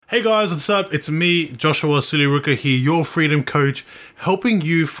Hey guys, what's up? It's me, Joshua Suliruka here, your freedom coach, helping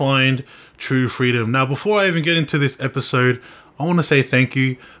you find true freedom. Now, before I even get into this episode, I want to say thank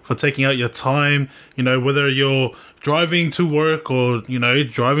you for taking out your time, whether you're driving to work or,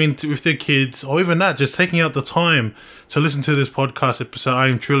 driving with your kids or even that, just taking out the time to listen to this podcast episode. I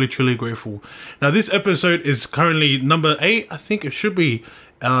am truly, truly grateful. Now, this episode is currently number 8. I think it should be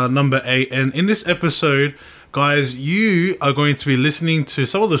number 8. And in this episode, guys, you are going to be listening to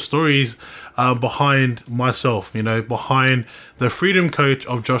some of the stories behind myself, behind the freedom coach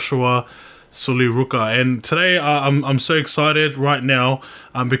of Joshua Suliruka. And today I'm so excited right now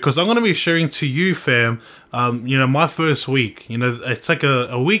because I'm going to be sharing to you, fam, my first week. It's like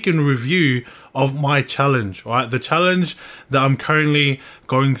a week in review of my challenge, right? The challenge that I'm currently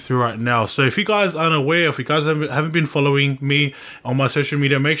going through right now. So if you guys aren't aware, if you guys haven't been following me on my social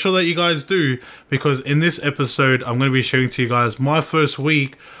media, make sure that you guys do, because in this episode, I'm going to be sharing to you guys my first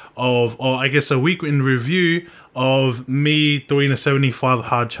week of, or I guess a week in review of me doing a 75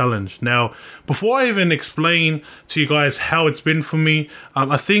 hard challenge. Now, before I even explain to you guys how it's been for me,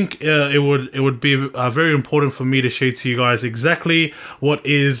 I think it would be very important for me to share to you guys exactly what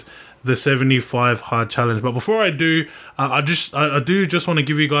is the 75 hard challenge. But before I do, I do just want to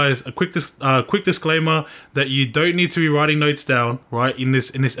give you guys a quick disclaimer that you don't need to be writing notes down, right? In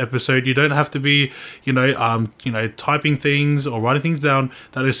this episode, you don't have to be, typing things or writing things down.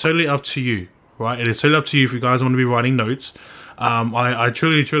 That is totally up to you, right? It is totally up to you if you guys want to be writing notes. I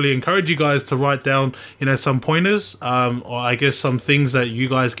truly, truly encourage you guys to write down, some pointers, or I guess some things that you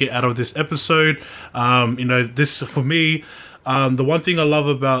guys get out of this episode. This for me. The one thing I love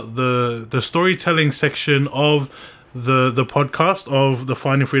about the storytelling section of the podcast, of the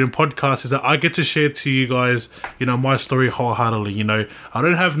Finding Freedom podcast, is that I get to share to you guys, my story wholeheartedly. I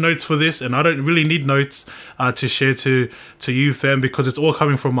don't have notes for this, and I don't really need notes to share to you, fam, because it's all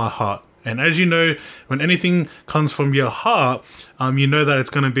coming from my heart. And as you know, when anything comes from your heart, you know that it's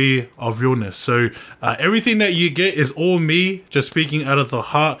going to be of realness. So everything that you get is all me, just speaking out of the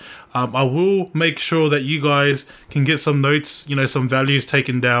heart. I will make sure that you guys can get some notes, some values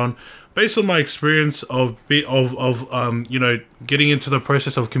taken down based on my experience of getting into the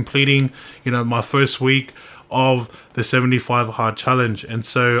process of completing, my first week of the 75 hard challenge. And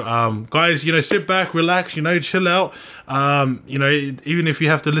so guys, sit back, relax, chill out. Even if you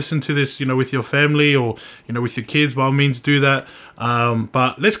have to listen to this, with your family or with your kids, by all means do that.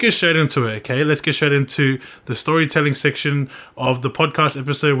 But let's get straight into it. Okay, let's get straight into the storytelling section of the podcast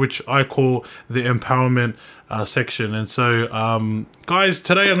episode, which I call the empowerment section. And so guys,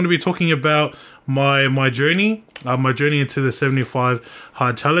 today I'm going to be talking about my journey into the 75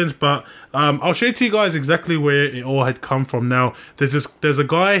 hard challenge. But I'll share to you guys exactly where it all had come from. Now, there's a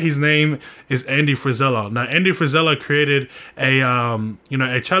guy, his name is Andy Frisella. Now, Andy Frisella created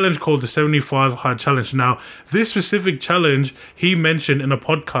a challenge called the 75 hard challenge. Now, this specific challenge he mentioned in a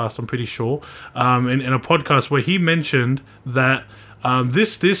podcast, I'm pretty sure, in a podcast where he mentioned that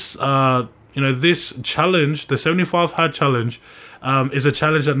this challenge, the 75 hard challenge, is a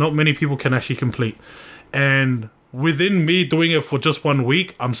challenge that not many people can actually complete. And within me doing it for just 1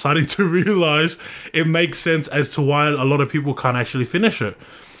 week, I'm starting to realize it makes sense as to why a lot of people can't actually finish it.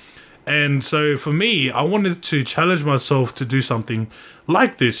 And so for me, I wanted to challenge myself to do something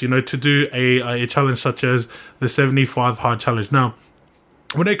like this, to do a challenge such as the 75 hard challenge. Now,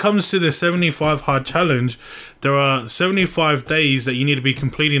 when it comes to the 75 hard challenge, there are 75 days that you need to be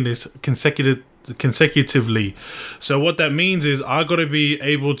completing this consecutively. So what that means is I got to be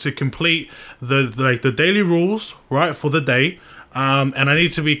able to complete the daily rules, right, for the day, and I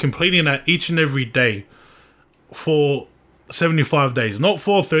need to be completing that each and every day for 75 days, not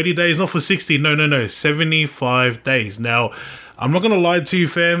for 30 days, not for 60, no, 75 days. Now, I'm not going to lie to you,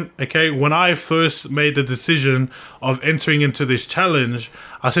 fam, okay? When I first made the decision of entering into this challenge,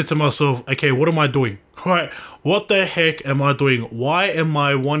 I said to myself, okay, what am I doing? Right? What the heck am I doing? Why am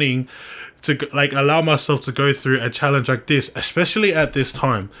I wanting to allow myself to go through a challenge like this, especially at this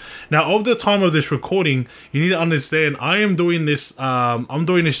time? Now, of the time of this recording, you need to understand I am doing this. I'm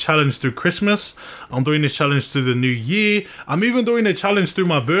doing this challenge through Christmas. I'm doing this challenge through the New Year. I'm even doing a challenge through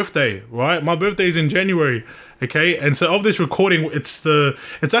my birthday. Right, my birthday is in January. Okay, and so of this recording, it's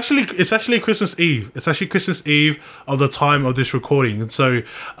actually Christmas Eve. It's actually Christmas Eve of the time of this recording, and so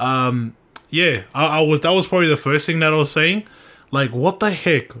that was probably the first thing that I was saying. Like, what the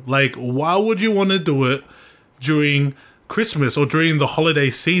heck? Like, why would you want to do it during Christmas or during the holiday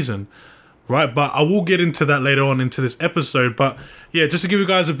season, right? But I will get into that later on into this episode. But yeah, just to give you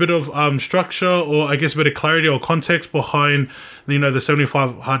guys a bit of structure, or I guess a bit of clarity or context behind, the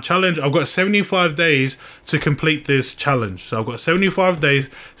 75 hard challenge. I've got 75 days to complete this challenge. So I've got 75 days,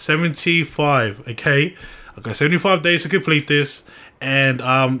 75, okay? I've got 75 days to complete this. And,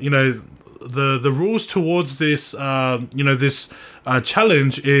 the rules towards this, this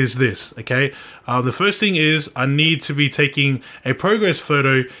challenge is this, okay? The first thing is I need to be taking a progress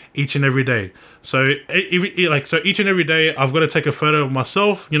photo each and every day. So each and every day I've got to take a photo of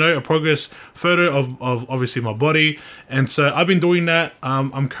myself, a progress photo of obviously my body. And so I've been doing that.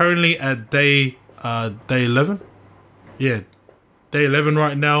 I'm currently at day 11. Yeah, day 11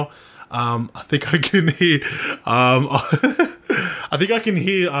 right now. I think I can hear,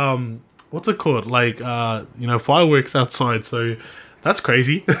 what's it called? Like, fireworks outside. So that's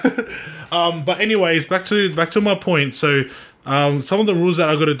crazy. But anyways, back to my point. So, some of the rules that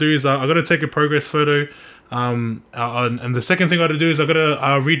I got to do is I got to take a progress photo. And the second thing I got to do is I got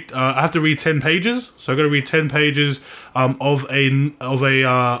to read. I have to read 10 pages. So I got to read 10 pages of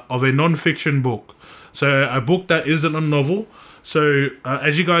a non-fiction book. So a book that isn't a novel. So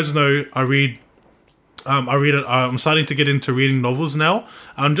as you guys know, I read it. I'm starting to get into reading novels now,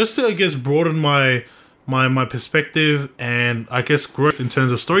 just to, I guess, broaden my perspective and, I guess, growth in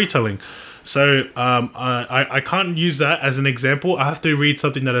terms of storytelling. So I can't use that as an example. I have to read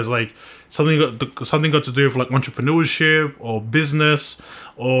something that is like something got to do with like entrepreneurship or business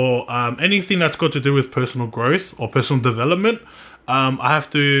or anything that's got to do with personal growth or personal development. I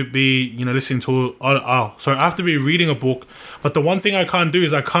have to be, listening to. I have to be reading a book. But the one thing I can't do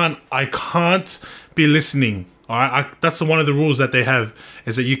is I can't be listening. All right, that's one of the rules that they have,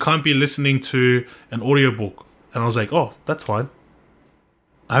 is that you can't be listening to an audiobook. And I was like, oh, that's fine.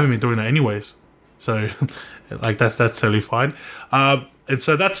 I haven't been doing that anyways, so like that's totally fine. And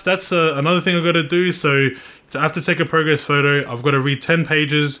so that's another thing I've got to do. So I have to take a progress photo. I've got to read 10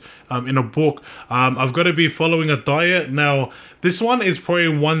 pages in a book. I've got to be following a diet. Now, this one is probably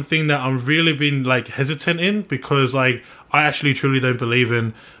one thing that I'm really been like hesitant in, because like I actually truly don't believe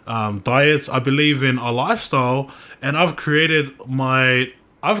in diets. I believe in a lifestyle, and I've created my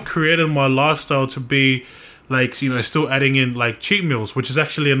lifestyle to be like, still adding in like cheat meals, which is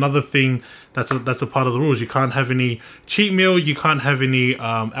actually another thing that's a part of the rules. You can't have any cheat meal. You can't have any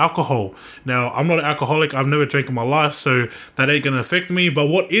alcohol. Now, I'm not an alcoholic. I've never drank in my life, so that ain't going to affect me. But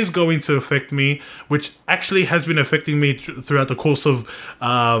what is going to affect me, which actually has been affecting me throughout the course of,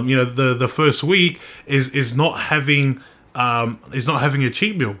 the first week, is not having a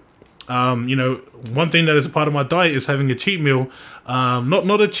cheat meal. One thing that is a part of my diet is having a cheat meal,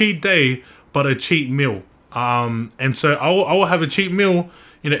 not a cheat day, but a cheat meal. And so I will have a cheat meal,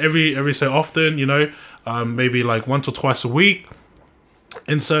 every so often, maybe like once or twice a week.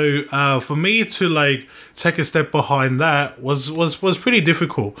 And so, for me to like take a step behind that was pretty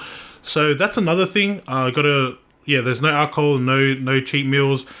difficult. So that's another thing. There's no alcohol, no cheat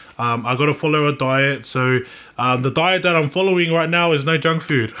meals. I got to follow a diet. So, the diet that I'm following right now is no junk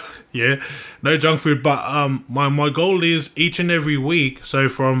food. Yeah, no junk food. But, my goal is each and every week. So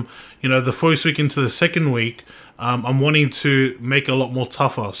from, the first week into the second week, I'm wanting to make it a lot more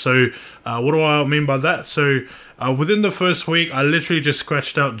tougher. So, what do I mean by that? So, within the first week, I literally just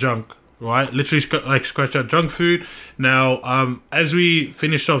scratched out junk. Right, literally scratched out junk food. Now, as we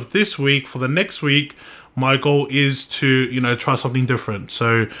finish off this week, for the next week, my goal is to, try something different.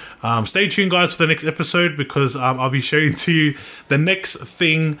 So, stay tuned, guys, for the next episode, because I'll be sharing to you the next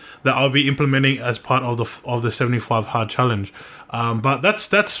thing that I'll be implementing as part of the 75 hard challenge. But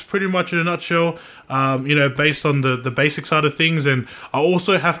that's pretty much in a nutshell, based on the basic side of things. And I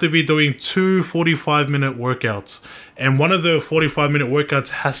also have to be doing 2 45-minute workouts. And one of the 45-minute workouts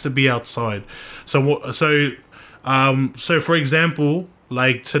has to be outside. So for example,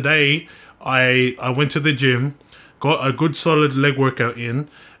 like today, I went to the gym, got a good solid leg workout in,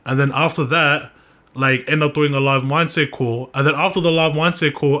 and then after that, like, end up doing a live mindset call. And then after the live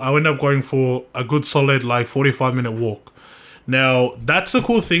mindset call, I end up going for a good solid, like, 45-minute walk. Now, that's the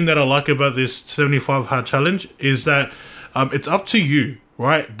cool thing that I like about this 75 hard challenge, is that it's up to you,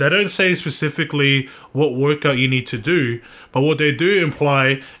 right? They don't say specifically what workout you need to do, but what they do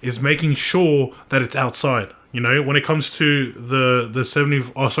imply is making sure that it's outside. When it comes to the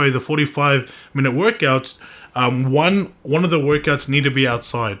 45-minute workouts, one of the workouts need to be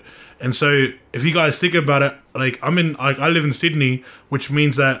outside. And so if you guys think about it, like I live in Sydney, which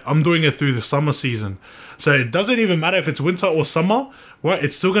means that I'm doing it through the summer season. So it doesn't even matter if it's winter or summer, right?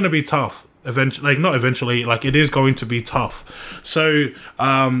 It's still going to be tough. Eventually, like it is going to be tough. So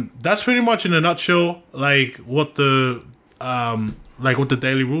that's pretty much in a nutshell, like what the like what the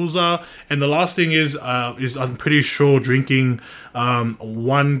daily rules are. And the last thing is I'm pretty sure drinking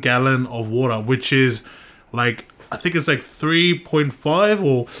 1 gallon of water, which is like, I think it's like 3.5,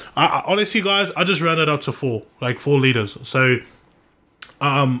 or I honestly, guys, I just rounded up to 4 liters. So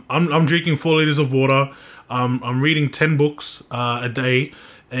I'm drinking 4 liters of water. I'm reading 10 books a day,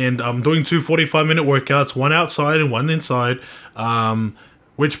 and I'm doing 2 45-minute workouts, one outside and one inside.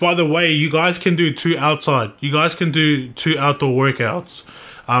 Which, by the way, you guys can do 2 outside. You guys can do 2 outdoor workouts.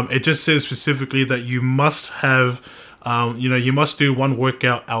 It just says specifically that you must have, you must do 1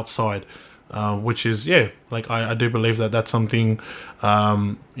 workout outside. Which is, I do believe that that's something,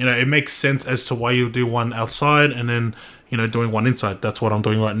 it makes sense as to why you do 1 outside and then, doing 1 inside. That's what I'm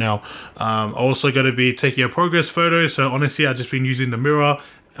doing right now. I'm also going to be taking a progress photo. So honestly, I've just been using the mirror,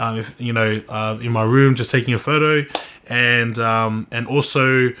 in my room, just taking a photo, and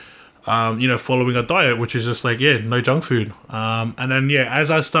also, following a diet, which is just no junk food. And then, as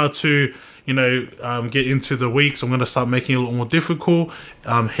I start to, get into the weeks, I'm going to start making it a lot more difficult,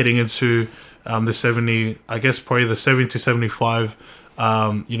 heading into the 70, I guess probably the 70 to 75,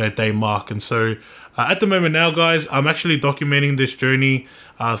 day mark. And so at the moment now, guys, I'm actually documenting this journey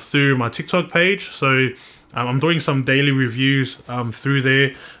through my TikTok page. So I'm doing some daily reviews through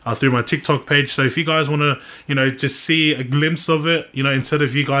there, through my TikTok page. So if you guys want to, just see a glimpse of it, instead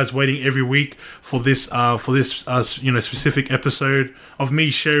of you guys waiting every week for this, specific episode of me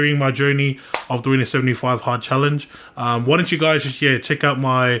sharing my journey of doing a 75 hard challenge, why don't you guys just check out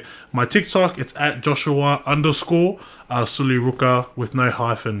my TikTok? It's at Joshua _ Suliruka with no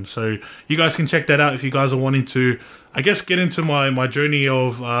hyphen. So you guys can check that out if you guys are wanting to, I guess, get into my journey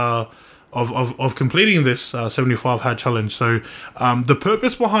of completing this 75 hard challenge. So the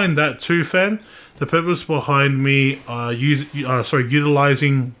purpose behind that too, fam, the purpose behind me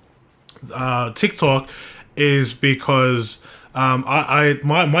utilizing TikTok is because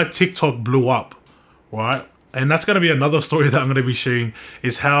my TikTok blew up, right? And that's going to be another story that I'm going to be sharing,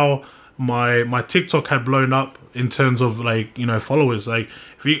 is how my TikTok had blown up in terms of followers.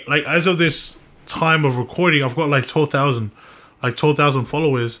 As of this time of recording, I've got 12,000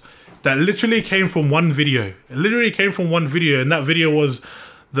 followers. That literally came from 1 video. It literally came from 1 video, and that video was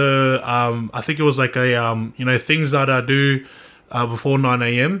the I think it was a things that I do before 9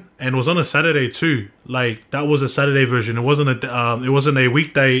 a.m. and it was on a Saturday too. That was a Saturday version. It wasn't a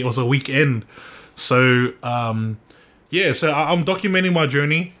weekday. It was a weekend. So so I'm documenting my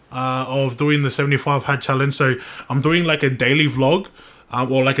journey of doing the 75 hard challenge. So I'm doing a daily vlog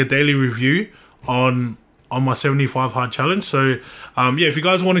or a daily review on my 75 hard challenge. So if you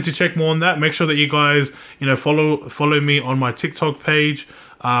guys wanted to check more on that, make sure that you guys follow me on my TikTok page.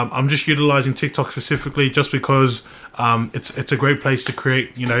 I'm just utilizing TikTok specifically just because it's a great place to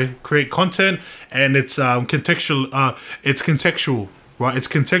create content, and it's contextual. It's contextual, right? It's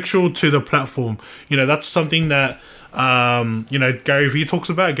contextual to the platform. That's something that Gary Vee talks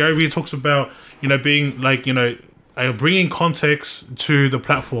about. Gary Vee talks about being bringing context to the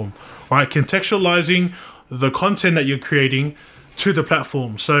platform, right? Contextualizing the content that you're creating to the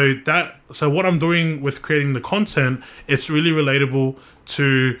platform. So what I'm doing with creating the content, it's really relatable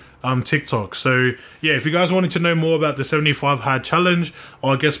to TikTok. So if you guys wanted to know more about the 75 hard challenge,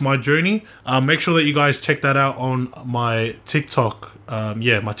 or I guess my journey, make sure that you guys check that out on my TikTok,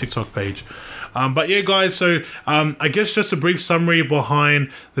 my TikTok page. But guys, so I guess just a brief summary behind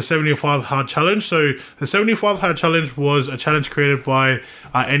the 75 hard challenge. So the 75 hard challenge was a challenge created by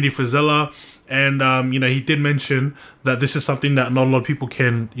Andy Frisella. And, he did mention that this is something that not a lot of people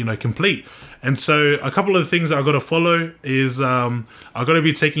can, complete. And so a couple of the things that I've got to follow is I've got to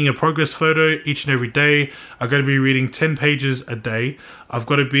be taking a progress photo each and every day. I've got to be reading 10 pages a day. I've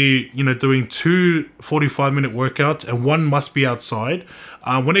got to be, doing 2 45-minute workouts, and 1 must be outside.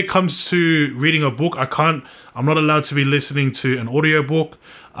 When it comes to reading a book, I'm not allowed to be listening to an audiobook.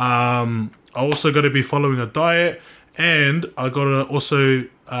 I also got to be following a diet, and I got to also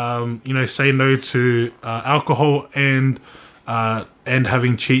say no to alcohol and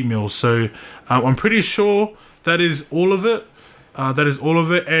having cheat meals. So I'm pretty sure that is all of it.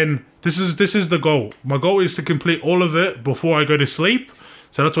 And this is the goal. My goal is to complete all of it before I go to sleep.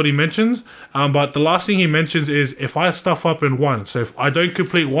 So that's what he mentions. But the last thing he mentions is if I stuff up in 1, so if I don't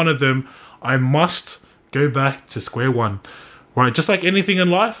complete 1 of them, I must go back to square 1. Right, just like anything in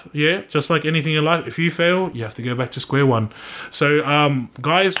life, just like anything in life, if you fail, you have to go back to square 1. So,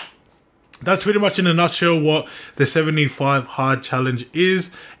 guys, that's pretty much in a nutshell what the 75 hard challenge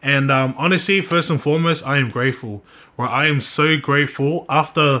is. And honestly, first and foremost, I am grateful. Right, I am so grateful.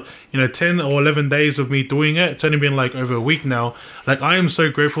 After 10 or 11 days of me doing it, it's only been over a week now. I am so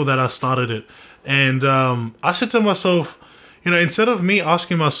grateful that I started it. And I said to myself, You know, instead of me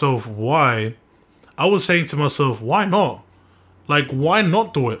asking myself why, I was saying to myself, why not? Like, why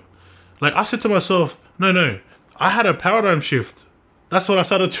not do it? Like, I said to myself, no, I had a paradigm shift. That's what I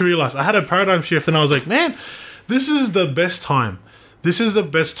started to realize. I had a paradigm shift, and I was like, man, this is the best time. This is the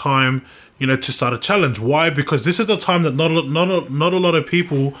best time, you know, to start a challenge. Why? Because this is the time that not a lot of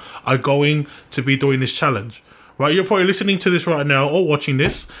people are going to be doing this challenge. Right? You're probably listening to this right now or watching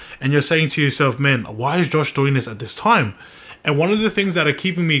this, and you're saying to yourself, man, why is Josh doing this at this time? And one of the things that are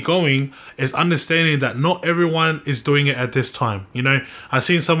keeping me going is understanding that not everyone is doing it at this time. You know, I've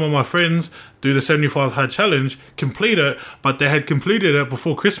seen some of my friends do the 75 hard challenge, complete it, but they had completed it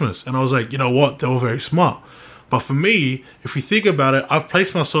before Christmas. And I was like, you know what? They were very smart. But for me, if you think about it, I've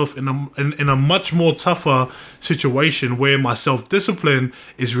placed myself in a much more tougher situation where my self-discipline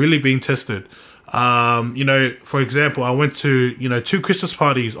is really being tested. You know, for example, I went to, you know, 2 Christmas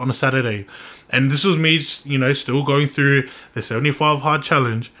parties on a Saturday, and this was me, you know, still going through the 75 hard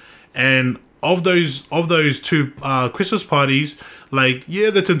challenge. And of those 2 Christmas parties, like,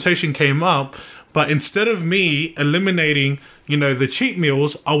 yeah, the temptation came up, but instead of me eliminating, you know, the cheat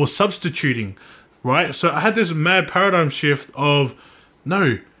meals, I was substituting, right? So I had this mad paradigm shift of,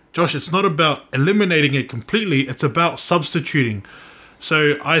 no, Josh, it's not about eliminating it completely, it's about substituting.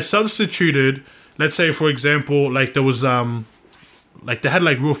 So I substituted, let's say, for example, like there was, like they had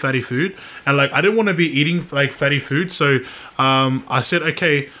like real fatty food, and like I didn't want to be eating like fatty food. So I said,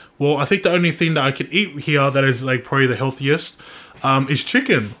 okay, well, I think the only thing that I can eat here that is like probably the healthiest is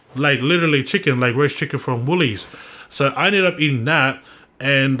chicken, like literally chicken, like roast chicken from Woolies. So I ended up eating that,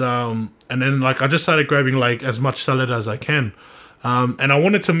 and then like I just started grabbing like as much salad as I can. And I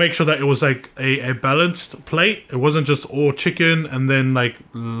wanted to make sure that it was like a balanced plate. It wasn't just all chicken and then like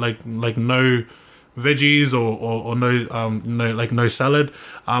no veggies or no salad.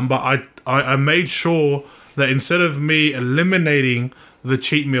 But I made sure that instead of me eliminating the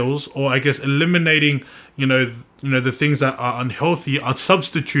cheat meals, or I guess eliminating, you know, the things that are unhealthy, I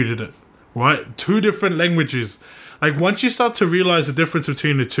substituted it, right? 2 different languages. Like, once you start to realize the difference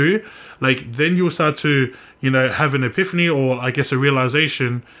between the two, like, then you'll start to, you know, have an epiphany, or I guess a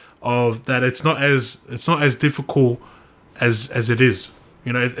realization of that it's not as difficult as it is.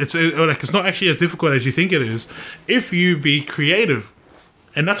 You know, it's not actually as difficult as you think it is if you be creative.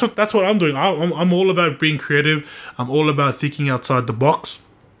 And that's what I'm doing. I'm all about being creative. I'm all about thinking outside the box.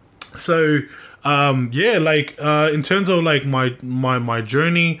 So yeah, like in terms of like my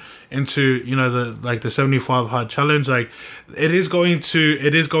journey into, you know, the 75 hard challenge, like it is going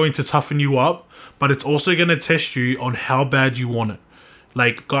to toughen you up, but it's also going to test you on how bad you want it.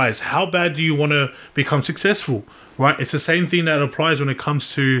 Like, guys, how bad do you want to become successful, right? It's the same thing that applies when it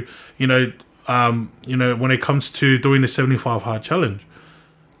comes to, when it comes to doing the 75 hard challenge.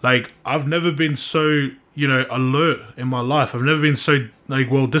 Like, I've never been so, you know, alert in my life. I've never been so,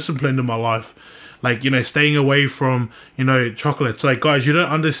 like, well disciplined in my life. Like, you know, staying away from, you know, chocolates. Like, guys, you don't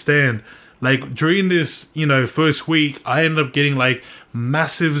understand. Like, during this, you know, first week, I ended up getting like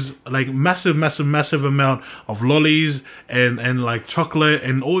massive amount of lollies and like chocolate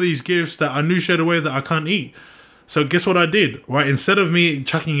and all these gifts that I knew straight away that I can't eat. So guess what I did, right? Instead of me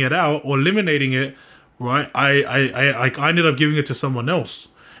chucking it out or eliminating it, right, I ended up giving it to someone else.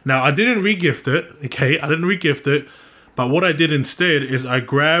 Now, I didn't regift it, okay? I didn't regift it, but what I did instead is I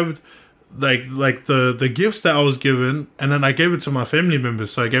grabbed like the gifts that I was given, and then I gave it to my family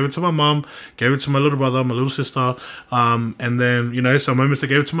members. So I gave it to my mom, gave it to my little brother, my little sister, and then, you know, some moments I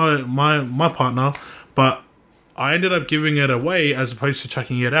gave it to my partner, but I ended up giving it away as opposed to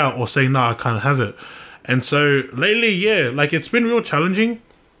chucking it out or saying, no, I can't have it. And so lately, yeah, like it's been real challenging,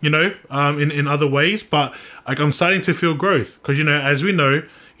 you know, in other ways, but like I'm starting to feel growth because, you know, as we know,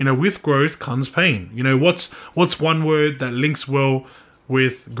 you know, with growth comes pain. You know, what's one word that links well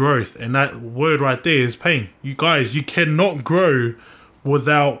with growth? And that word right there is pain. You guys, you cannot grow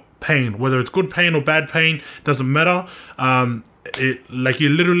without pain, whether it's good pain or bad pain, doesn't matter. You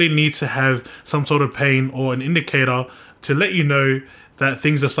literally need to have some sort of pain or an indicator to let you know that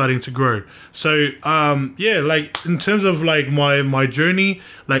things are starting to grow. So yeah, like in terms of like my journey,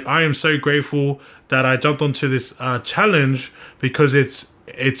 like I am so grateful that I jumped onto this challenge because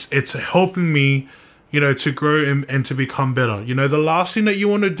it's helping me, you know, to grow and to become better. You know, the last thing that you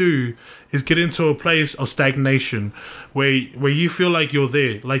want to do is get into a place of stagnation where you feel like you're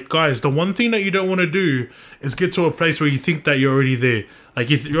there. Like, guys, the one thing that you don't want to do is get to a place where you think that you're already there. Like,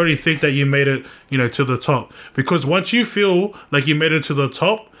 you already think that you made it, you know, to the top. Because once you feel like you made it to the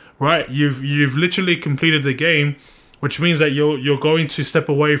top, right, you've literally completed the game, which means that you're going to step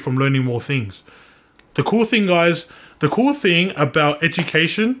away from learning more things. The cool thing, guys, the cool thing about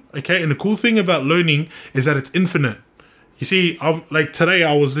education, okay, and the cool thing about learning is that it's infinite. You see, like today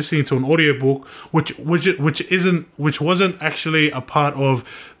I was listening to an audiobook which wasn't actually a part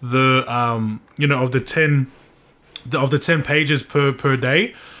of the of the 10 pages per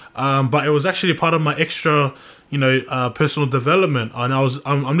day, but it was actually part of my extra personal development. And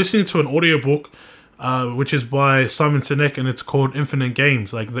I'm listening to an audiobook which is by Simon Sinek, and it's called Infinite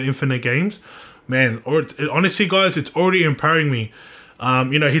Games, like the Infinite Games. Man, honestly, guys, it's already empowering me.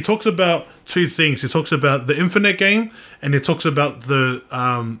 He talks about two things. He talks about the infinite game, and he talks about the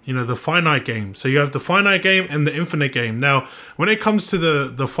finite game. So you have the finite game and the infinite game. Now, when it comes to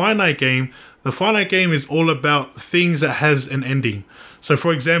the finite game is all about things that has an ending. So,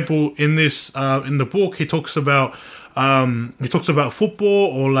 for example, in the book, he talks about football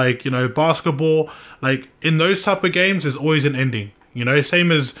or basketball. Like in those type of games, there's always an ending.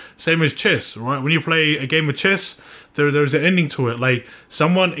 Same as chess, right? When you play a game of chess, there's an ending to it. Like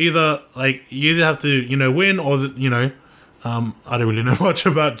someone you either have to win or I don't really know much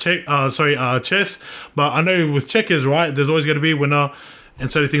about chess, but I know with checkers, right, there's always going to be a winner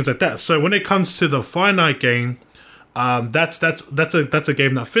and sort of things like that. So when it comes to the finite game, that's a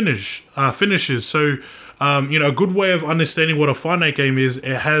game that finishes. So a good way of understanding what a finite game is,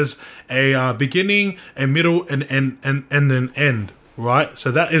 it has a beginning, a middle, and an end, right?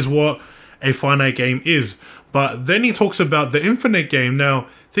 So that is what a finite game is. But then he talks about the infinite game. Now,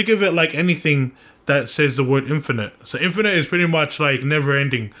 think of it like anything that says the word infinite. So infinite is pretty much like never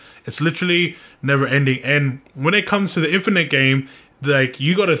ending. It's literally never ending. And when it comes to the infinite game, like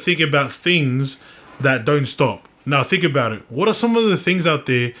you got to think about things that don't stop. Now, think about it. What are some of the things out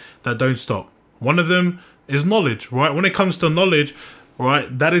there that don't stop? One of them is knowledge, right? When it comes to knowledge,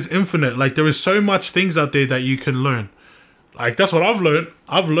 right, that is infinite. Like there is so much things out there that you can learn. Like that's what I've learned.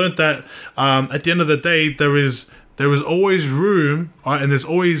 I've learned that at the end of the day, there is always room, right, and there's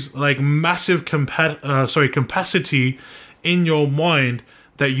always like massive capacity in your mind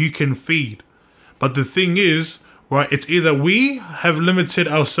that you can feed. But the thing is, right, it's either we have limited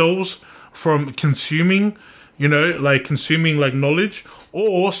ourselves from consuming knowledge,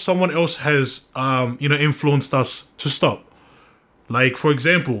 or someone else has influenced us to stop. Like, for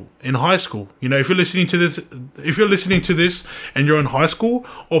example, in high school, if you're listening to this and you're in high school,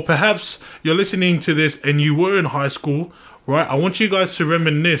 or perhaps you're listening to this and you were in high school, right? I want you guys to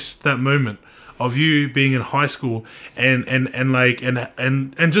reminisce that moment of you being in high school and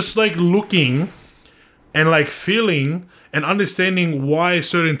just like looking and like feeling and understanding why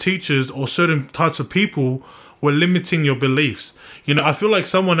certain teachers or certain types of people were limiting your beliefs. I feel like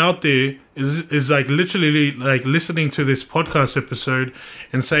someone out there is like literally like listening to this podcast episode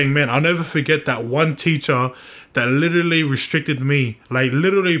and saying, man, I'll never forget that one teacher that literally restricted me, like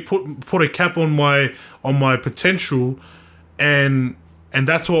literally put a cap on my potential, and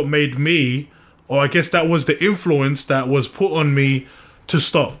that's what made me, or I guess that was the influence that was put on me to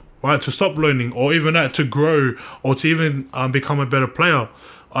stop, right? To stop learning, or even that, to grow, or to even become a better player.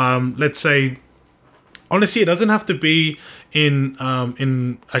 Let's say, honestly, it doesn't have to be in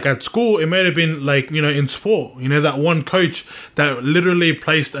like at school. It may have been like, in sport, that one coach that literally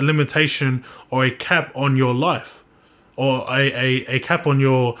placed a limitation or a cap on your life, or a cap on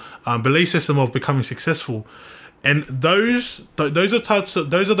your belief system of becoming successful. And those are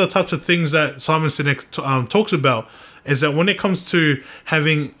the types of things that Simon Sinek talks about, is that when it comes to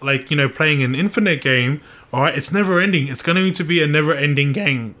having playing an infinite game, all right, it's never ending. It's going to need to be a never ending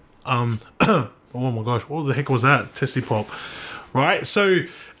game. Oh my gosh, what the heck was that? Testy pop. Right? So,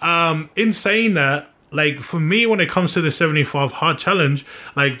 in saying that, like for me, when it comes to the 75 hard challenge,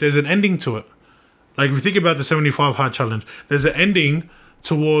 like there's an ending to it. Like if you think about the 75 hard challenge, there's an ending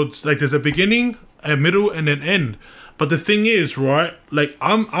towards, like there's a beginning, a middle, and an end. But the thing is, right, like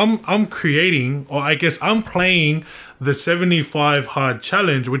I'm creating, or I guess I'm playing the 75 hard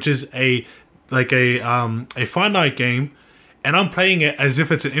challenge, which is a finite game, and I'm playing it as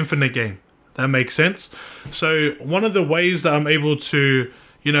if it's an infinite game. That makes sense. So one of the ways that I'm able to,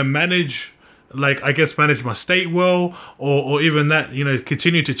 manage my state well, or even that,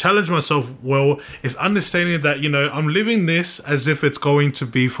 continue to challenge myself well, is understanding that, I'm living this as if it's going to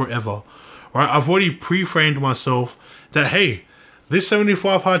be forever, right? I've already pre-framed myself that, hey, this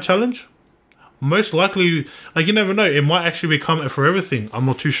 75 hard challenge, most likely, like you never know, it might actually become a forever thing. I'm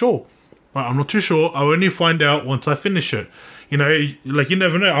not too sure. Right? I'm not too sure. I'll only find out once I finish it. You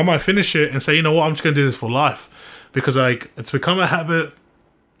never know. I might finish it and say, you know what, I'm just going to do this for life. Because it's become a habit,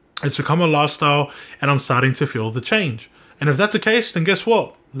 it's become a lifestyle, and I'm starting to feel the change. And if that's the case, then guess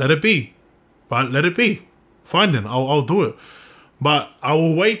what? Let it be. Right? Let it be. Fine then. I'll do it. But I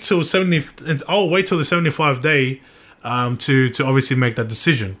will wait till the 75 day to obviously make that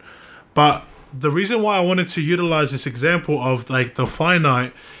decision. But the reason why I wanted to utilize this example of like the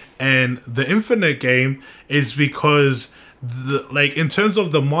finite and the infinite game is because like in terms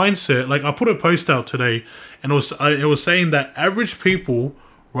of the mindset, like I put a post out today, and it was saying that average people,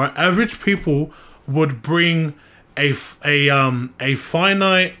 right? Average people would bring a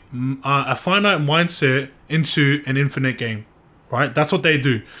finite mindset into an infinite game, right? That's what they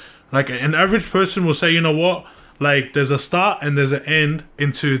do. Like an average person will say, you know what? Like there's a start and there's an end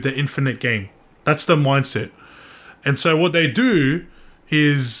into the infinite game. That's the mindset. And so what they do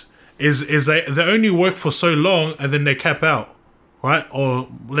is they only work for so long and then they cap out, right? Or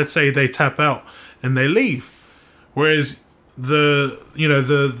let's say they tap out and they leave. Whereas the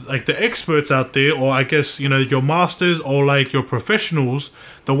experts out there, or I guess, your masters or like your professionals,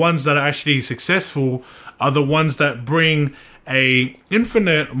 the ones that are actually successful are the ones that bring a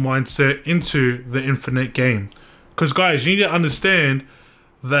infinite mindset into the infinite game. Because guys, you need to understand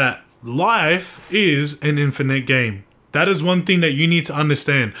that life is an infinite game. That is one thing that you need to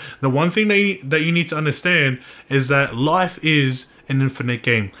understand. The one thing that you need to understand is that life is an infinite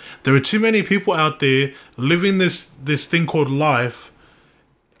game. There are too many people out there living this thing called life,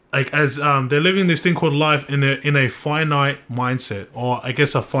 like as they're living this thing called life in a finite mindset, or I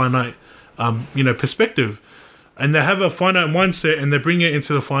guess a finite perspective, and they have a finite mindset and they bring it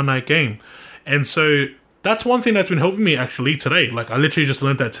into the finite game. And so that's one thing that's been helping me actually today. Like I literally just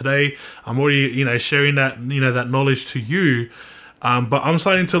learned that today. I'm already, sharing that, that knowledge to you. But I'm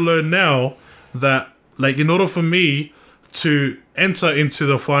starting to learn now that like in order for me to enter into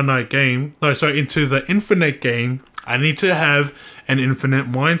the into the infinite game, I need to have an infinite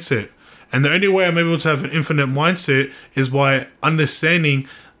mindset. And the only way I'm able to have an infinite mindset is by understanding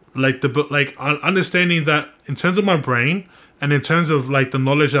understanding that in terms of my brain, and in terms of like the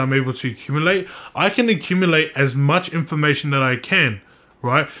knowledge that I'm able to accumulate, I can accumulate as much information that I can,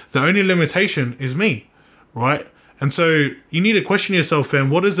 right? The only limitation is me, right? And so you need to question yourself,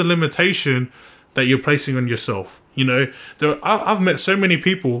 fam. What is the limitation that you're placing on yourself? I've met so many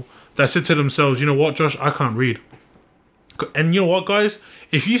people that said to themselves, you know what, Josh, I can't read. And you know what, guys?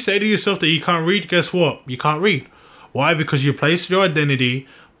 If you say to yourself that you can't read, guess what? You can't read. Why? Because you placed your identity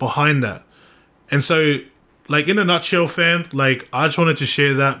behind that. And so, like in a nutshell, fam, like I just wanted to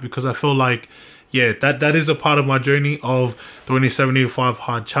share that because I feel like, yeah, that is a part of my journey of the 2075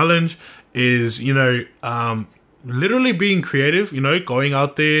 Hard Challenge is, literally being creative, going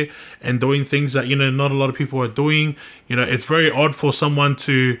out there and doing things that, not a lot of people are doing. It's very odd for someone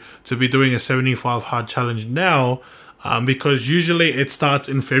to be doing a 75 Hard Challenge now, because usually it starts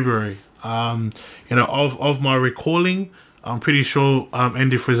in February. Of my recalling, I'm pretty sure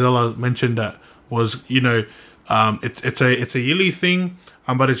Andy Frisella mentioned that was, it's a yearly thing,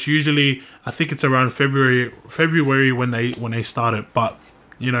 but it's usually, I think it's around February when they start it. But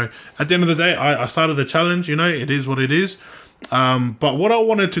at the end of the day, I started the challenge. It is what it is. But what I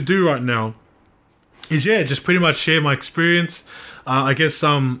wanted to do right now is just pretty much share my experience. I guess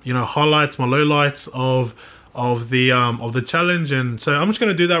some highlights, my lowlights of the challenge, and so I'm just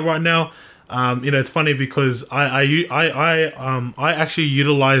gonna do that right now. It's funny because I actually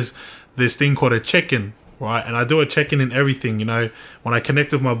utilize this thing called a check-in, right? And I do a check-in in everything, when I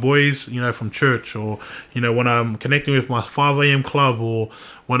connect with my boys, from church, or, when I'm connecting with my 5 a.m. club, or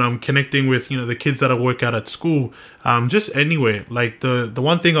when I'm connecting with, the kids that I work out at school, just anywhere. Like the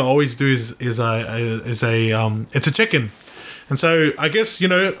one thing I always do is it's a check-in. And so I guess,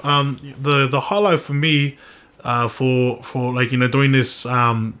 the highlight for me, for like, doing this,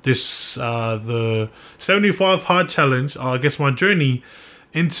 the 75 Hard Challenge, I guess my journey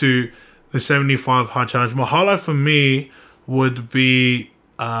into the 75 Hard Challenge, my highlight for me would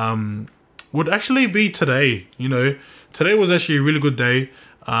actually be today. Today was actually a really good day.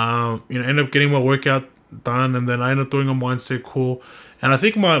 Ended up getting my workout done, and then I ended up doing a mindset call. And I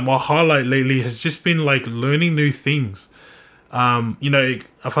think my highlight lately has just been like learning new things.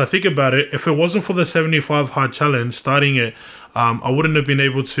 If I think about it, if it wasn't for the 75 Hard Challenge, starting it, I wouldn't have been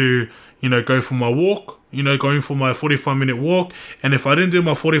able to, go for my walk, going for my 45-minute walk. And if I didn't do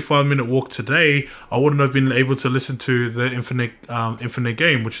my 45-minute walk today, I wouldn't have been able to listen to the Infinite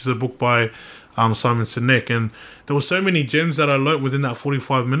Game, which is a book by Simon Sinek. And there were so many gems that I learned within that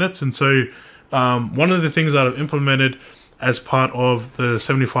 45 minutes. And so one of the things that I've implemented as part of the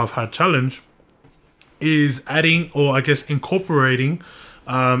 75 Hard Challenge is adding, or I guess incorporating,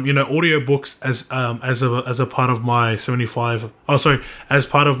 audiobooks as a part of my as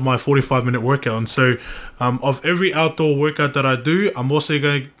part of my 45-minute workout. And so of every outdoor workout that I do, I'm also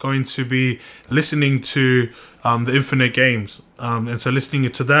going to be listening to the Infinite Games, and so listening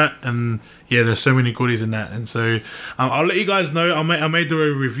to that, and there's so many goodies in that. And so I'll let you guys know. I may do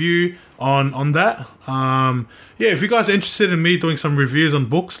a review on that. Yeah, if you guys are interested in me doing some reviews on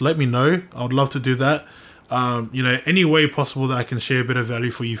books, let me know. I would love to do that. Any way possible that I can share a bit of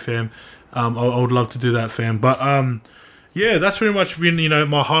value for you, fam. I would love to do that, fam. But yeah, that's pretty much been,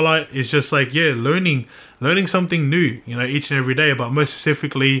 my highlight is just like, learning something new, each and every day. But most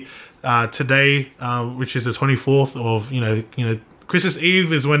specifically, today, which is the 24th of, Christmas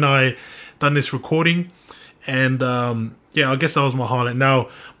Eve is when I done this recording. And I guess that was my highlight. Now,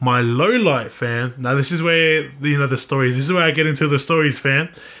 my low light, fam. Now, this is where, the stories, this is where I get into the stories, fam.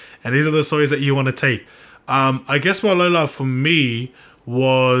 And these are the stories that you want to take. I guess my low light for me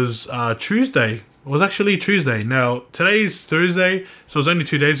was Tuesday. It was actually Tuesday. Now, today's Thursday, so it was only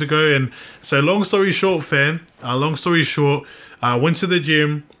 2 days ago. And so, long story short, fam, I went to the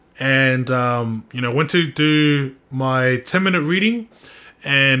gym and, went to do my 10-minute reading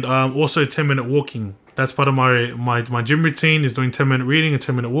and also 10-minute walking. That's part of my gym routine, is doing 10-minute reading and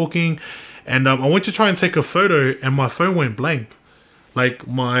 10-minute walking. And I went to try and take a photo and my phone went blank. Like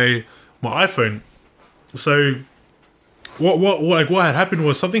my iPhone. So what had happened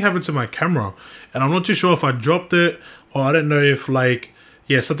was something happened to my camera, and I'm not too sure if I dropped it or I don't know if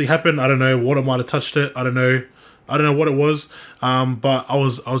something happened. I don't know what, it might have touched it. I don't know what it was. But I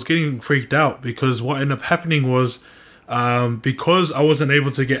was getting freaked out because what ended up happening was because I wasn't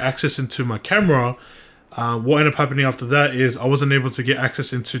able to get access into my camera. What ended up happening after that is I wasn't able to get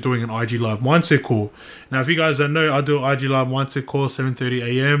access into doing an IG Live Mindset call. Now, if you guys don't know, I do an IG Live Mindset call 7:30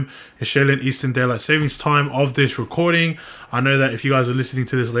 a.m. Australian Eastern Daylight Savings Time of this recording. I know that if you guys are listening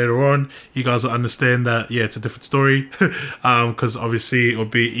to this later on, you guys will understand that, it's a different story. Because obviously it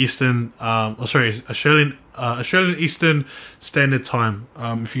would be Australian Eastern Standard Time.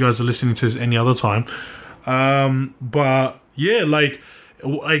 If you guys are listening to this any other time. But yeah, like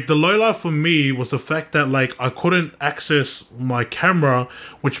the low light for me was the fact that I couldn't access my camera,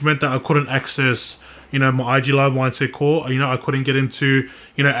 which meant that I couldn't access my IG Live Mindset call. I couldn't get into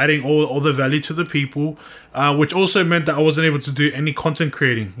adding all the value to the people, which also meant that I wasn't able to do any content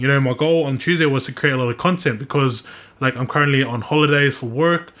creating. My goal on Tuesday was to create a lot of content because I'm currently on holidays for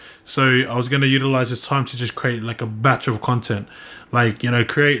work, so I was going to utilize this time to just create a batch of content,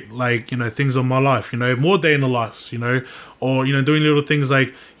 create things on my life, more day in the lives, or doing little things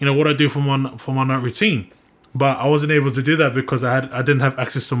what I do for my night routine. But I wasn't able to do that because I didn't have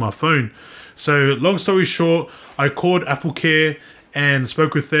access to my phone. So long story short, I called Apple Care and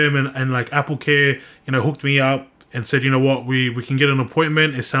spoke with them, and Apple Care hooked me up and said, what, we can get an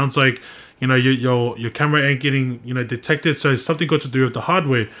appointment. It sounds like your camera ain't getting detected, so it's something got to do with the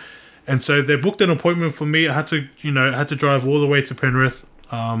hardware. And so they booked an appointment for me. I had to drive all the way to Penrith.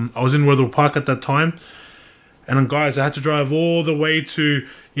 I was in Wetherill Park at that time. And then, guys, I had to drive all the way to,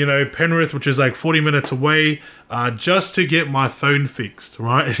 Penrith, which is 40 minutes away, just to get my phone fixed,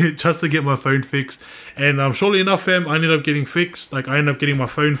 right? Just to get my phone fixed. And surely enough, fam, I ended up getting fixed. I ended up getting my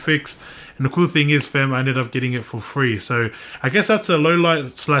phone fixed. And the cool thing is, fam, I ended up getting it for free. So I guess that's a low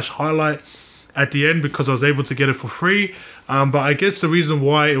light / highlight at the end because I was able to get it for free. But I guess the reason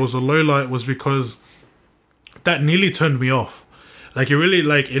why it was a low light was because that nearly turned me off. It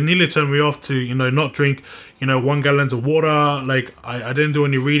nearly turned me off to, not drink, 1 gallon of water. I didn't do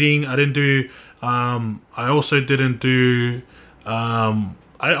any reading. I didn't do, I also didn't do,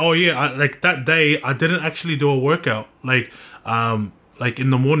 that day, I didn't actually do a workout, in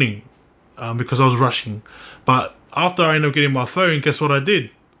the morning, because I was rushing. But after I ended up getting my phone, guess what I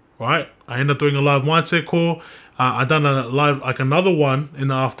did, right? I ended up doing a live mindset call. I done a live, another one in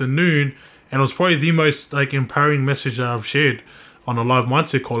the afternoon, and it was probably the most, empowering message that I've shared on a live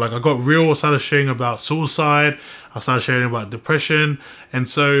mindset call. I got real. I started sharing about suicide. I started sharing about depression. And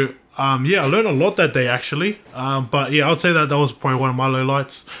so, I learned a lot that day, actually. But yeah, I would say that was probably one of my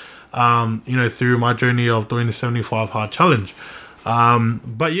lowlights, through my journey of doing the 75 hard challenge.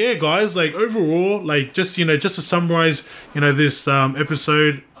 But yeah, guys, overall, just to summarize, this,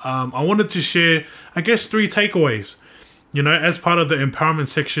 episode, I wanted to share, I guess, 3 takeaways, as part of the empowerment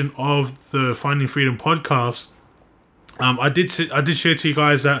section of the Finding Freedom podcast. I did share to you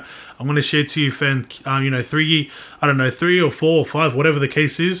guys that I'm going to share to you, 3 or 4 or 5, whatever the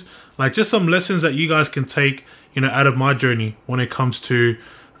case is, just some lessons that you guys can take, out of my journey when it comes to,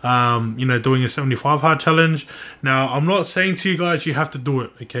 doing a 75 hard challenge. Now, I'm not saying to you guys you have to do it,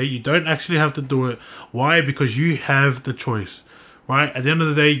 okay? You don't actually have to do it. Why? Because you have the choice. Right? At the end of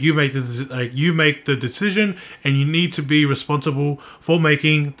the day, you make the decision, and you need to be responsible for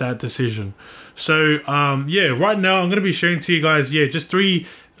making that decision. So, right now I'm going to be sharing to you guys, just 3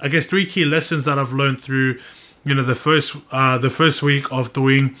 key lessons that I've learned through, the first week of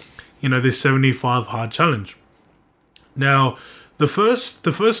doing, this 75 hard challenge. Now, the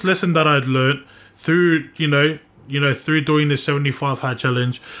first lesson that I'd learned through, through doing the 75 hard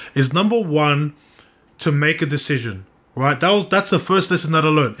challenge is number one, to make a decision, right? That's the first lesson that I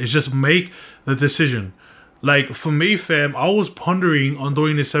learned, is just make the decision. Like for me, fam, I was pondering on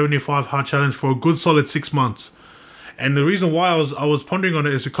doing the 75 hard challenge for a good solid 6 months. And the reason why I was pondering on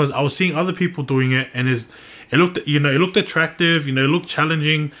it is because I was seeing other people doing it, and it looked attractive, it looked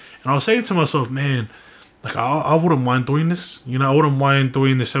challenging, and I was saying to myself, man, like I wouldn't mind doing this, I wouldn't mind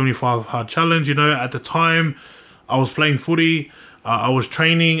doing the 75 hard challenge. At the time I was playing footy, I was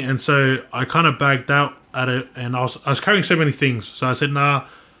training, and so I kind of bagged out at it, and I was carrying so many things, so I said, nah,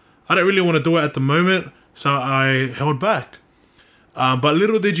 I don't really want to do it at the moment, so I held back. But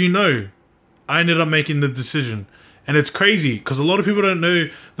little did you know, I ended up making the decision. And it's crazy because a lot of people don't know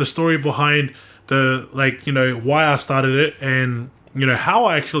the story behind why I started it, and how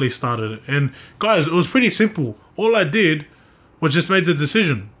I actually started it. And guys, it was pretty simple. All I did was just made the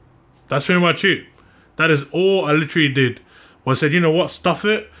decision. That's pretty much it. That is all I literally did. Was said, you know what, stuff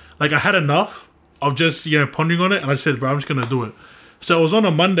it. Like I had enough of just pondering on it, and I said, bro, I'm just gonna do it. So it was on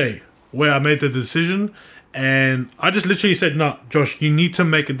a Monday where I made the decision, and I just literally said, no, Josh, you need to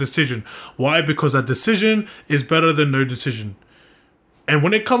make a decision. Why? Because a decision is better than no decision. And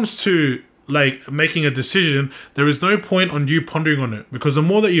when it comes to like making a decision, there is no point on you pondering on it, because the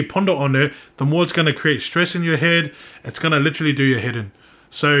more that you ponder on it, the more it's going to create stress in your head. It's going to literally do your head in.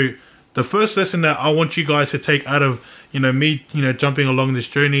 So the first lesson that I want you guys to take out of me jumping along this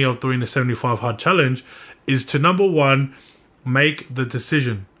journey of doing the 75 hard challenge is to, number one, make the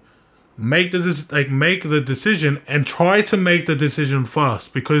decision. Make the decision, and try to make the decision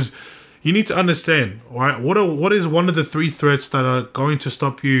fast, because you need to understand, right? What is one of the 3 threats that are going to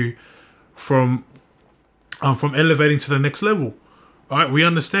stop you from elevating to the next level? Right? We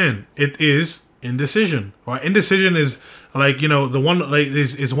understand it is indecision, right? Indecision is the one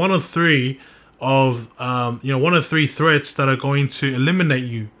is one of 3 of one of 3 threats that are going to eliminate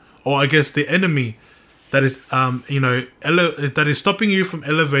you, or I guess the enemy that is that is stopping you from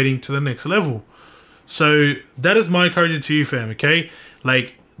elevating to the next level. So that is my encouragement to you, fam. Okay,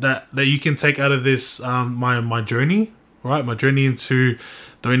 like that you can take out of this my journey, right? My journey into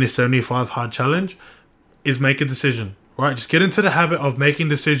doing this 75 hard challenge is make a decision, right? Just get into the habit of making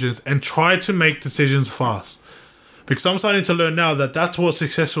decisions and try to make decisions fast, because I'm starting to learn now that that's what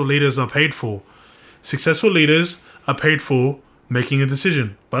successful leaders are paid for. Successful leaders are paid for making a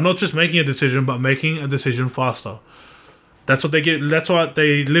decision, but not just making a decision, but making a decision faster. That's what they get. That's what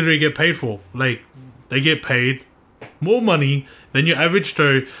they literally get paid for. Like they get paid more money than your average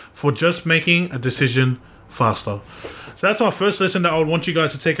Joe for just making a decision faster. So that's our first lesson that I would want you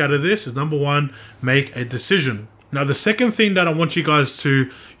guys to take out of this is, number one, make a decision. Now, the second thing that I want you guys to,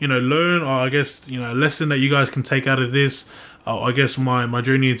 learn, or I guess, a lesson that you guys can take out of this, I guess my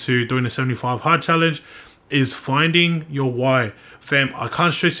journey into doing the 75 hard challenge, is finding your why. Fam, I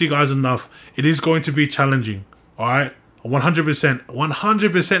can't stress you guys enough. It is going to be challenging. All right.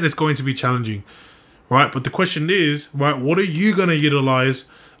 100% it's going to be challenging. Right. But the question is, right, what are you going to utilize,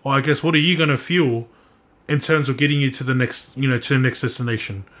 or I guess, what are you going to fuel in terms of getting you to the next, to the next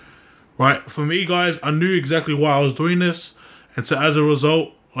destination? Right. For me, guys, I knew exactly why I was doing this. And so as a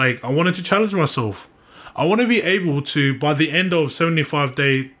result, I wanted to challenge myself. I want to be able to, by the end of the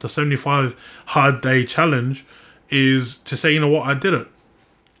 75 hard day challenge, is to say, you know what, I did it.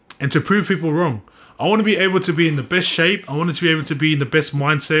 And to prove people wrong. I want to be able to be in the best shape. I want to be able to be in the best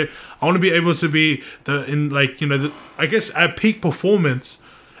mindset. I want to be able to be I guess at peak performance.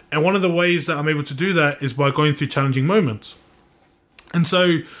 And one of the ways that I'm able to do that is by going through challenging moments. And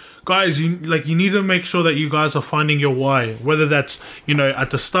so, guys, you need to make sure that you guys are finding your why, whether that's, at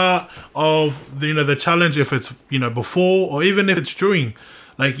the start of the challenge, if it's, before, or even if it's during.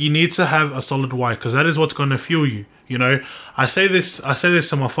 You need to have a solid why, because that is what's going to fuel you. I say this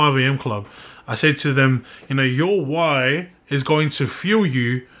to my 5 a.m. club. I say to them, your why is going to fuel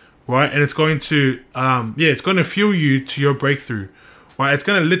you, right? And it's going to, it's going to fuel you to your breakthrough, right? It's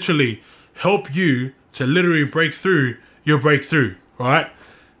going to literally help you to literally break through your breakthrough, right?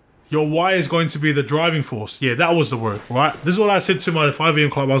 Your why is going to be the driving force. Yeah, that was the word, right? This is what I said to my 5 a.m.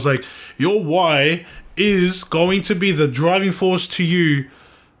 club. I was like, your why is going to be the driving force to you,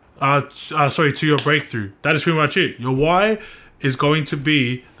 to your breakthrough. That is pretty much it. Your why is going to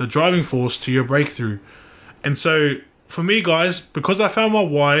be the driving force to your breakthrough. And so for me, guys, because I found my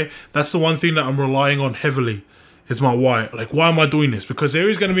why, that's the one thing that I'm relying on heavily, is my why. Why am I doing this? Because there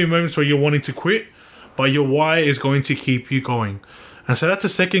is going to be moments where you're wanting to quit, but your why is going to keep you going. And so that's the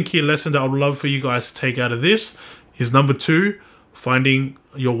second key lesson that I would love for you guys to take out of this, is number 2, finding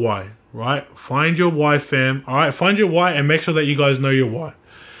your why, right? Find your why, fam. All right, find your why and make sure that you guys know your why.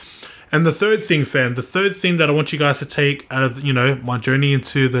 And the third thing, fam, the third thing that I want you guys to take out of, my journey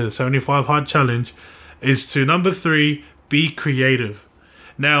into the 75 Hard Challenge is to, number 3, be creative.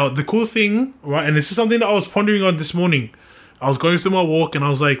 Now, the cool thing, right, and this is something that I was pondering on this morning. I was going through my walk and I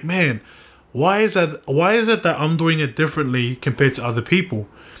was like, man, why is it that I'm doing it differently compared to other people?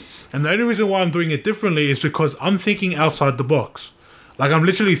 And the only reason why I'm doing it differently is because I'm thinking outside the box. Like, I'm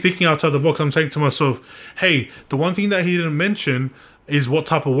literally thinking outside the box. I'm saying to myself, hey, the one thing that he didn't mention is what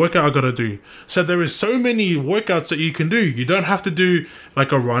type of workout I gotta do. So there is so many workouts that you can do. You don't have to do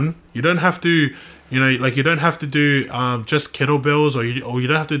like a run. You don't have to, you don't have to do just kettlebells, or you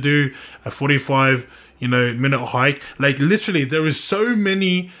don't have to do a 45 minute hike. Like, literally, there is so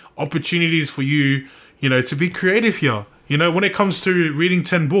many opportunities for you, to be creative here. When it comes to reading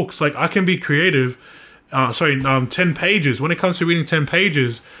 10 books, like, I can be creative. 10 pages. When it comes to reading 10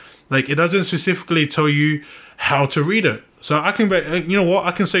 pages, like, it doesn't specifically tell you how to read it. So I can,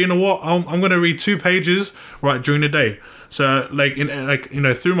 I can say, I'm going to read 2 pages right during the day. So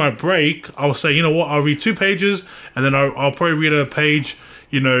through my break, I'll say, I'll read 2 pages, and then I'll probably read a page,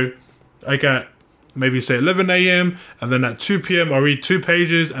 like at maybe say 11 a.m. and then at 2 p.m. I'll read 2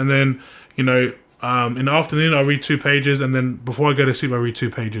 pages, and then, in the afternoon I'll read 2 pages, and then before I go to sleep I'll read 2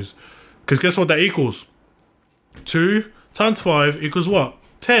 pages. Because guess what that equals? 2 times 5 equals what?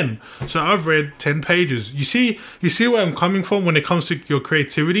 10. So I've read 10 pages. You see where I'm coming from when it comes to your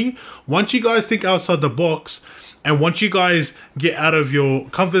creativity? Once you guys think outside the box, and once you guys get out of your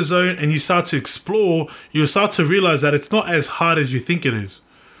comfort zone and you start to explore, you'll start to realize that it's not as hard as you think it is.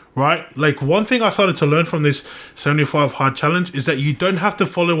 Right? Like, one thing I started to learn from this 75 Hard Challenge is that you don't have to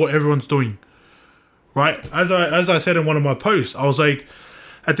follow what everyone's doing. Right? As I said in one of my posts, I was like,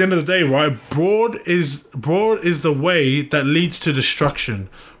 at the end of the day, right, broad is the way that leads to destruction.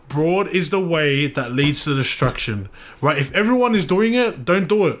 Broad is the way that leads to destruction. Right? If everyone is doing it, don't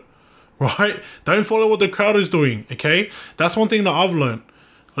do it. Right? Don't follow what the crowd is doing. Okay? That's one thing that I've learned.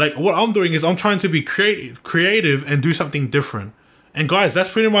 Like, what I'm doing is I'm trying to be creative and do something different. And guys,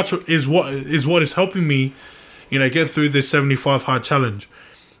 that's pretty much is what is helping me, get through this 75 Hard Challenge.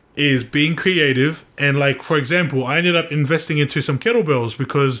 Is being creative. And, like, for example, I ended up investing into some kettlebells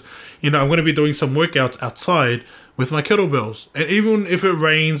because, I'm going to be doing some workouts outside with my kettlebells. And even if it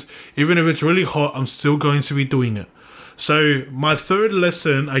rains, even if it's really hot, I'm still going to be doing it. So my third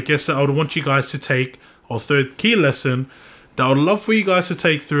lesson, I guess, that I would want you guys to take, or third key lesson that I would love for you guys to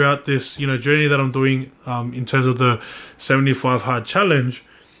take throughout this, journey that I'm doing in terms of the 75 Hard Challenge,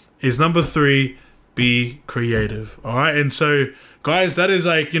 is number 3, be creative. All right. And so, guys, that is,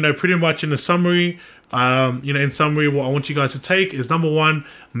 like, pretty much in a summary. In summary, what I want you guys to take is, number 1,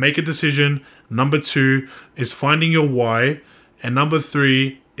 make a decision. Number 2 is finding your why. And number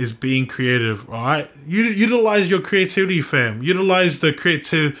 3 is being creative. All right. Utilize your creativity, fam. Utilize the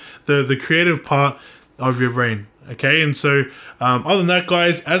creative part of your brain. Okay, and so other than that,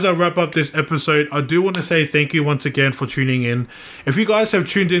 guys, as I wrap up this episode, I do want to say thank you once again for tuning in. If you guys have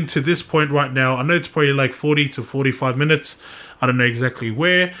tuned in to this point right now, I know it's probably like 40 to 45 minutes. I don't know exactly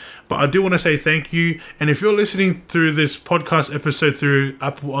where, but I do want to say thank you. And if you're listening through this podcast episode through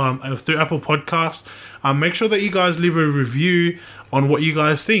Apple Podcasts, make sure that you guys leave a review on what you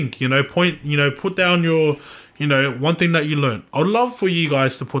guys think. Put down your, one thing that you learned. I'd love for you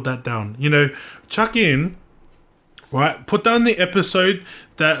guys to put that down. Chuck in. Right, put down the episode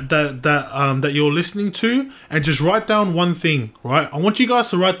that you're listening to, and just write down one thing. Right, I want you guys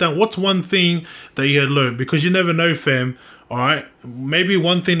to write down what's one thing that you had learned, because you never know, fam. All right, maybe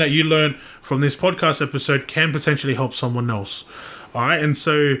one thing that you learned from this podcast episode can potentially help someone else. All right, and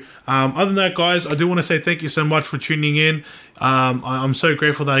so other than that, guys, I do want to say thank you so much for tuning in. I'm so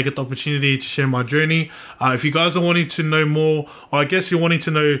grateful that I get the opportunity to share my journey. If you guys are wanting to know more, or I guess you're wanting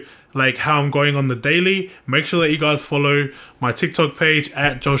to know like how I'm going on the daily, make sure that you guys follow my TikTok page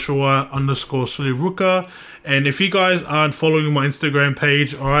at Joshua_Suliruka. And if you guys aren't following my Instagram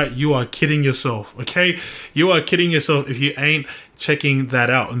page, all right, you are kidding yourself. Okay, you are kidding yourself if you ain't checking that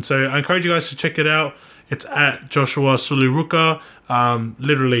out. And so I encourage you guys to check it out. It's at Joshua Suliruka.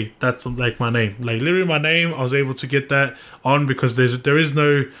 Literally, that's like my name. Like, literally my name. I was able to get that on because there is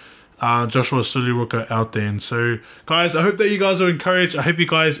no Joshua Suliruka out there. And so, guys, I hope that you guys are encouraged. I hope you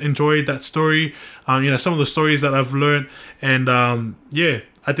guys enjoyed that story. Some of the stories that I've learned. And at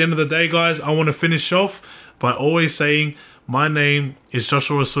the end of the day, guys, I want to finish off by always saying my name is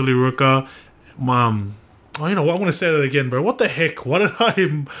Joshua Suliruka. Oh, you know what? I'm gonna say that again, bro. What the heck? Why did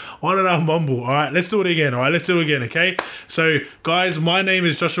I mumble? All right, let's do it again. All right, let's do it again. Okay. So, guys, my name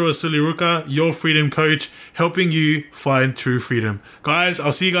is Joshua Suliruka, your freedom coach, helping you find true freedom. Guys,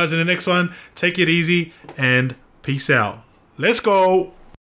 I'll see you guys in the next one. Take it easy and peace out. Let's go.